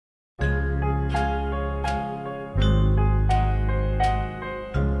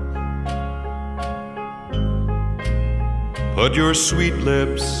Put your sweet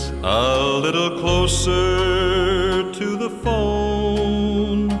lips a little closer to the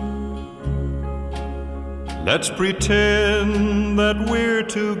phone. Let's pretend that we're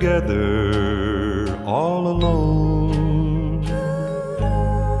together all alone.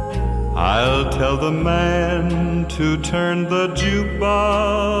 I'll tell the man to turn the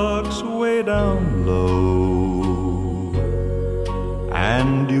jukebox way down low,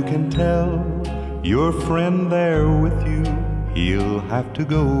 and you can tell your friend there with you he'll have to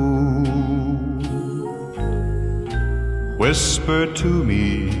go. Whisper to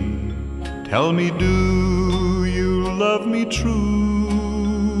me, tell me, do you love me true?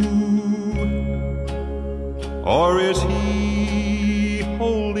 Or is he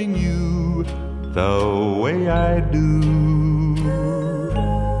holding you the way I do?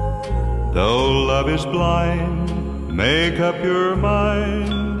 Though love is blind, make up your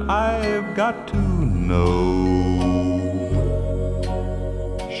mind, I've got to know.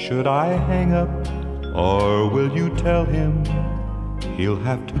 Should I hang up, or will you tell him he'll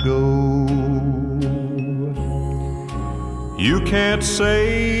have to go? You can't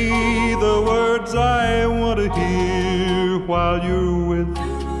say the words I want to hear while you're with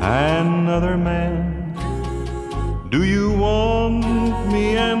another man. Do you want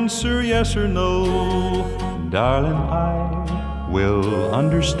me answer yes or no? Darling, I will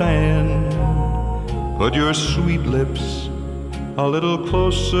understand. Put your sweet lips a little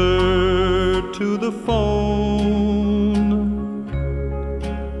closer to the phone.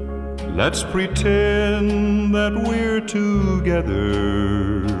 Let's pretend that we're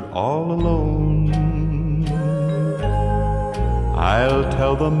together all alone. I'll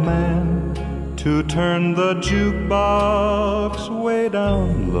tell the man to turn the jukebox way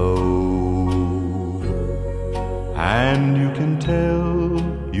down low, and you can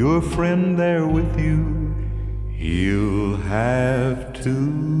tell your friend there with you he'll have to